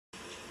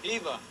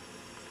Eva.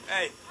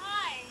 Hey.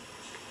 Hi.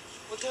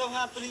 What the hell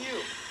happened to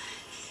you?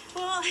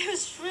 Well, it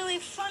was really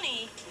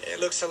funny. It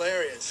looks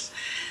hilarious.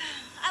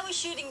 I was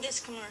shooting this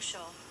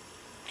commercial,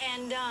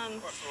 and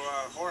What, for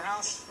a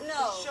whorehouse?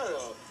 no, Shut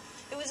up.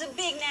 it was a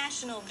big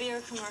national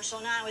beer commercial,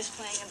 and I was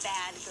playing a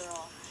bad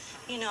girl,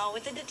 you know,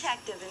 with a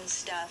detective and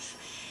stuff.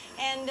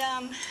 And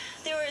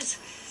there was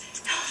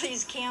all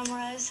these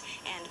cameras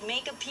and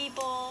makeup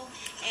people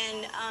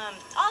and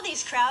all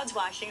these crowds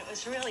watching. It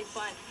was really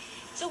fun.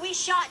 So we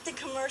shot the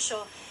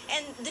commercial,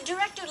 and the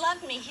director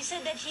loved me. He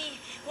said that he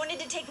wanted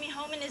to take me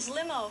home in his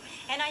limo.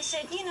 And I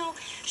said, you know,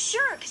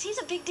 sure, because he's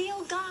a big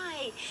deal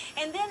guy.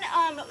 And then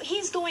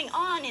he's going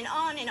on and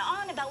on and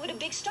on about what a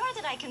big star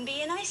that I can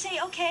be. And I say,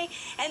 okay.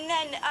 And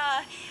then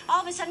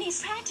all of a sudden, he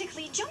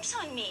practically jumps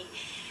on me.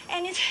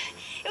 And it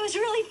was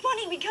really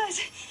funny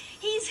because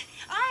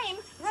I'm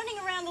running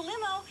around the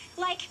limo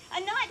like a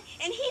nut,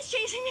 and he's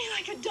chasing me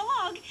like a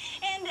dog.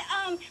 And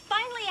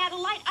finally, at a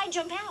light, I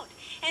jump out.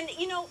 And,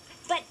 you know,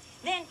 but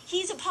then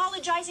he's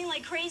apologizing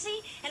like crazy,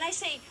 and I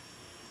say,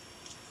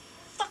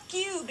 fuck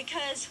you,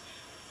 because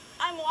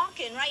I'm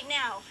walking right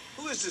now.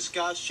 Who is this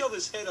guy? Shove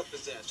his head up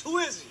his ass. Who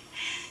is he?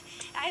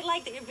 I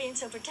like that you're being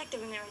so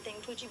protective and everything,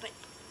 Poochie, but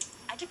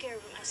I took care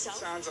of it myself.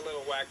 Sounds a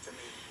little whack to me.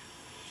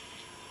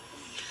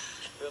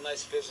 Real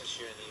nice business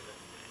here in Eva.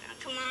 Now,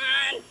 come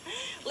on.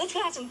 Let's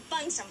go have some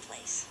fun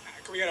someplace.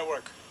 We gotta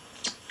work.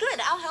 Good,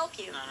 I'll help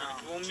you. No,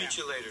 we'll meet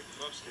you later.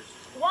 Go upstairs.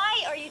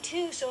 Why are you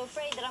two so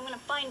afraid that I'm going to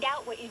find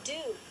out what you do?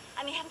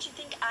 I mean, haven't you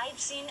think I've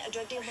seen a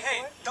drug deal before?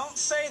 Hey, don't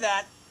say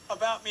that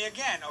about me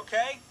again,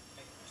 okay?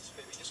 Hey,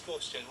 baby, just go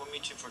upstairs. We'll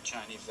meet you for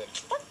Chinese later.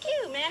 Fuck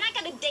you, man. I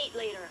got a date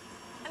later.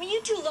 I mean,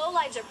 you two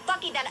lowlives are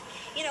lucky that,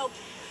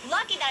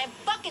 lucky that I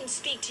fucking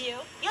speak to you.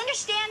 You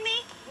understand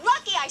me?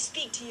 Lucky I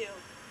speak to you.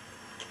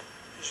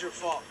 It's your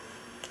fault.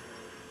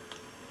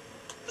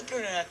 Look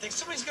at that thing.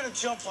 Somebody's gonna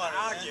jump on her,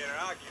 I'll man. get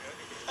her.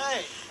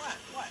 Hey,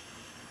 What?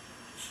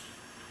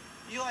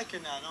 you like her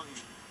now, don't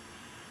you?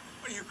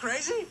 What, are you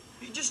crazy?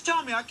 You just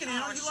tell me. I can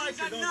handle you she's like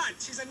her. a don't nut.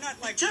 She's a nut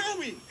like... Tell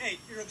me. Hey,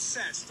 you're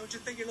obsessed. Don't you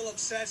think you're a little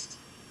obsessed?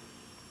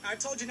 I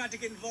told you not to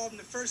get involved in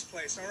the first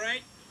place, all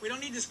right? We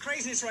don't need this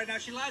craziness right now.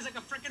 She lies like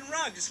a frickin'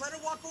 rug. Just let her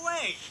walk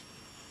away.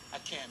 I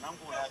can't. I'm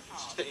going out and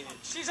stay in.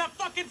 She's a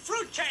fucking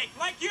fruitcake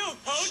like you,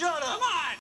 Poach. Shut up. Come on.